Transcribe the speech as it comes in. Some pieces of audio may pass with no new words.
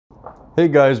Hey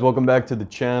guys, welcome back to the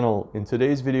channel. In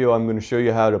today's video, I'm going to show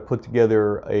you how to put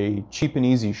together a cheap and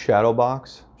easy shadow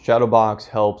box. Shadow box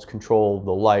helps control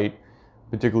the light,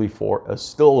 particularly for a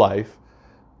still life,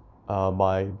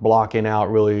 by blocking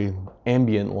out really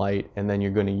ambient light, and then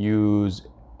you're going to use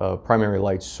a primary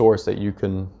light source that you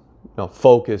can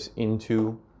focus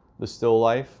into the still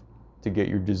life to get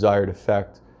your desired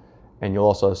effect, and you'll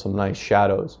also have some nice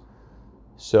shadows.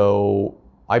 So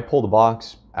I pulled the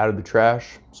box out of the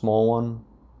trash, small one.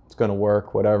 It's gonna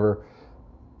work, whatever.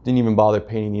 Didn't even bother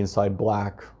painting the inside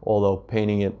black, although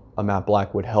painting it a matte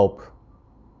black would help.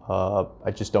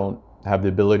 I just don't have the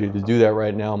ability to do that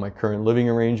right now in my current living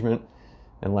arrangement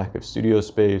and lack of studio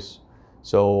space.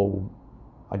 So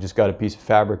I just got a piece of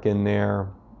fabric in there,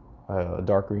 a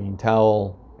dark green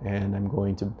towel, and I'm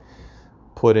going to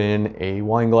put in a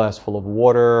wine glass full of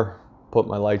water, put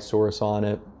my light source on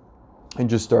it, and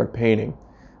just start painting.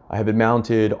 I have it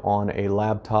mounted on a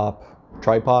laptop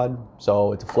tripod,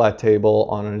 so it's a flat table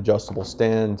on an adjustable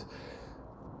stand.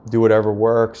 Do whatever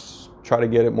works. Try to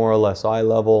get it more or less eye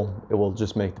level. It will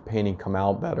just make the painting come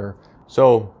out better.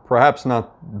 So perhaps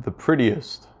not the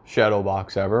prettiest shadow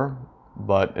box ever,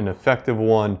 but an effective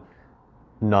one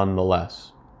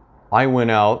nonetheless. I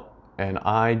went out and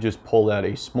I just pulled out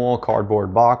a small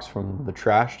cardboard box from the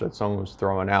trash that someone was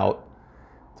throwing out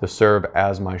to serve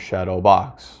as my shadow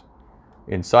box.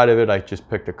 Inside of it, I just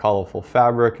picked a colorful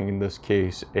fabric, in this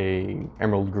case, a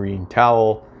emerald green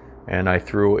towel, and I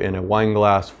threw in a wine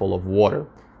glass full of water.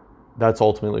 That's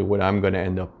ultimately what I'm going to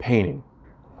end up painting.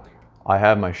 I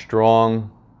have my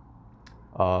strong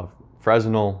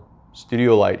Fresnel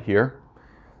studio light here.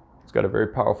 It's got a very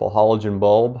powerful halogen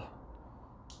bulb.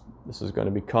 This is going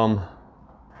to become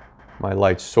my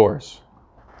light source.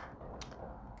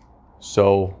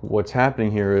 So what's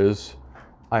happening here is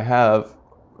I have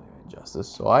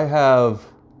So I have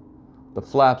the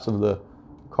flaps of the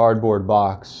cardboard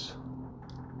box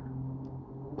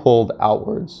pulled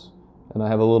outwards, and I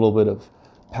have a little bit of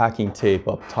packing tape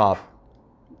up top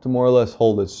to more or less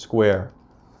hold it square.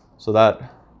 So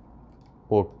that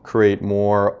will create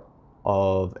more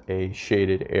of a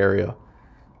shaded area,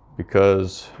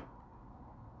 because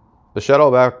the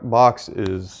shadow box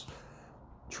is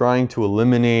trying to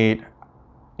eliminate,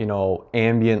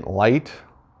 ambient light,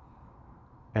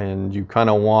 and you kind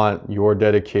of want your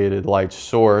dedicated light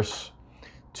source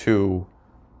to,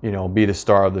 be the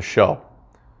star of the show.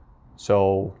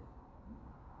 So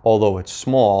although it's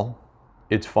small,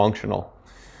 it's functional.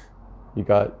 You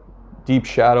got deep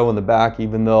shadow in the back,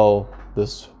 even though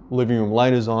this living room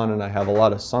light is on and I have a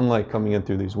lot of sunlight coming in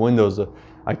through these windows that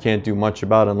I can't do much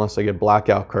about unless I get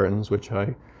blackout curtains, which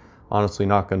I honestly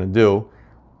not going to do.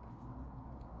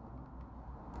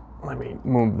 Let me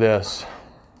move this.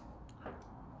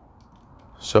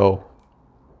 So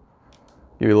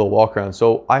give you a little walk around.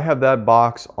 So I have that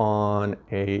box on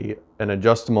an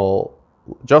adjustable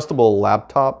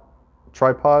laptop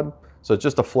tripod. So it's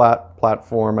just a flat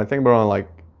platform. I think about on like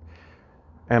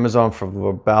Amazon for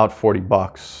about 40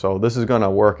 bucks. So this is going to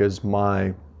work as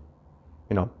my,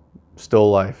 still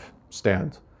life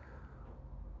stand.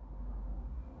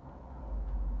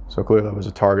 So clearly that was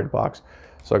a Target box.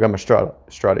 So I got my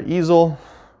Strata easel,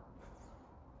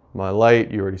 my light.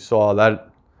 You already saw that.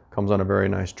 Comes on a very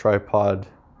nice tripod.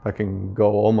 I can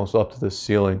go almost up to the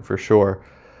ceiling for sure.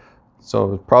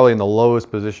 So probably in the lowest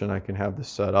position I can have this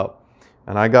set up.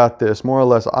 And I got this more or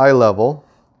less eye level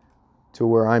to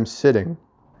where I'm sitting.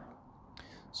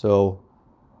 So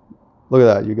look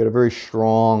at that. You get a very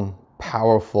strong,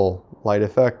 powerful light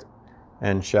effect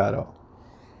and shadow.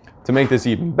 To make this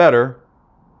even better,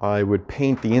 I would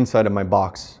paint the inside of my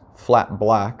box flat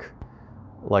black,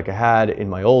 like I had in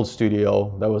my old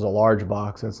studio. That was a large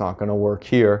box. That's not going to work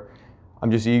here. I'm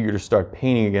just eager to start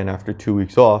painting again after 2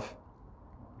 weeks off,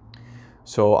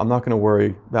 so I'm not going to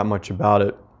worry that much about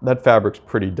it. That fabric's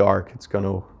pretty dark. It's going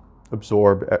to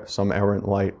absorb some errant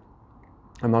light.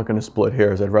 I'm not going to split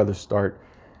hairs. I'd rather start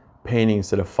painting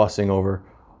instead of fussing over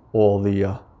all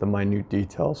the minute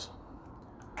details.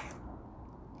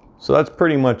 So that's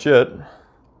pretty much it.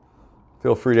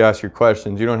 Feel free to ask your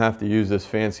questions. You don't have to use this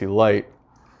fancy light.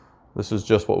 This is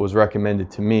just what was recommended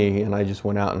to me, and I just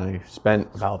went out and I spent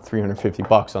about 350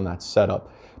 bucks on that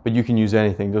setup. But you can use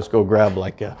anything. Just go grab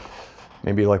like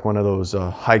maybe like one of those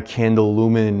high candle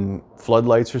lumen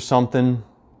floodlights or something.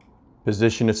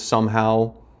 Position it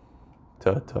somehow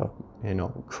to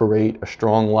create a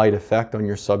strong light effect on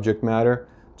your subject matter.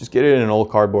 Just get it in an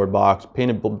old cardboard box.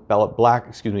 Paint it black.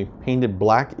 Paint it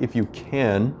black if you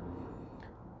can.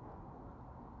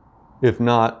 If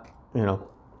not,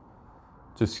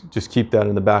 just keep that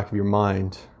in the back of your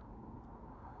mind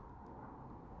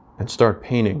and start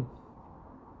painting.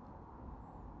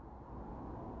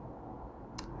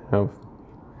 Now,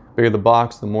 the bigger the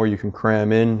box, the more you can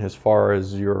cram in as far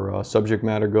as your subject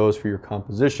matter goes for your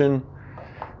composition.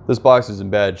 This box is in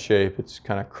bad shape. It's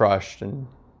kind of crushed and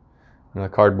the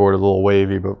cardboard is a little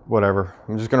wavy, but whatever.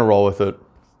 I'm just gonna roll with it.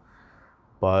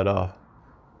 But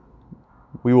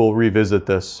we will revisit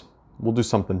this. We'll do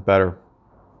something better.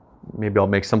 Maybe I'll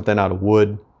make something out of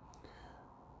wood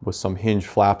with some hinge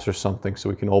flaps or something so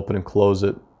we can open and close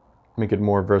it, make it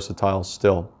more versatile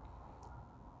still.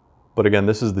 But again,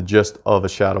 this is the gist of a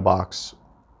shadow box.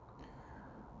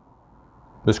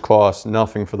 This costs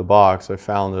nothing for the box. I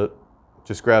found it.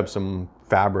 Just grab some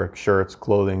fabric, shirts,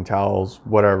 clothing, towels,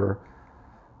 whatever.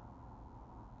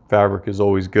 Fabric is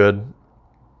always good.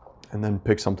 And then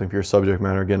pick something for your subject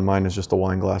matter. Again, mine is just a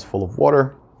wine glass full of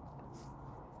water.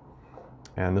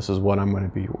 And this is what I'm going to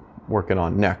be working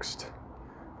on next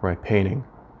for my painting.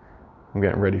 I'm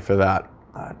getting ready for that.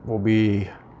 That will be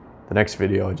the next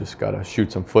video. I just got to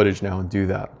shoot some footage now and do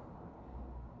that.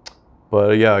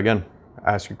 But yeah, again,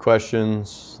 ask your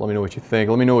questions. Let me know what you think.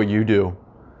 Let me know what you do.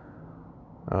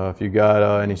 If you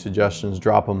got any suggestions,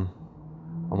 drop them.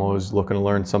 I'm always looking to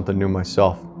learn something new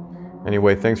myself.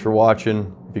 Anyway, thanks for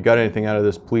watching. If you got anything out of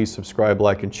this, please subscribe,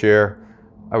 like, and share.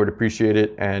 I would appreciate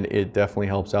it, and it definitely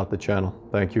helps out the channel.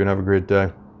 Thank you, and have a great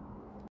day.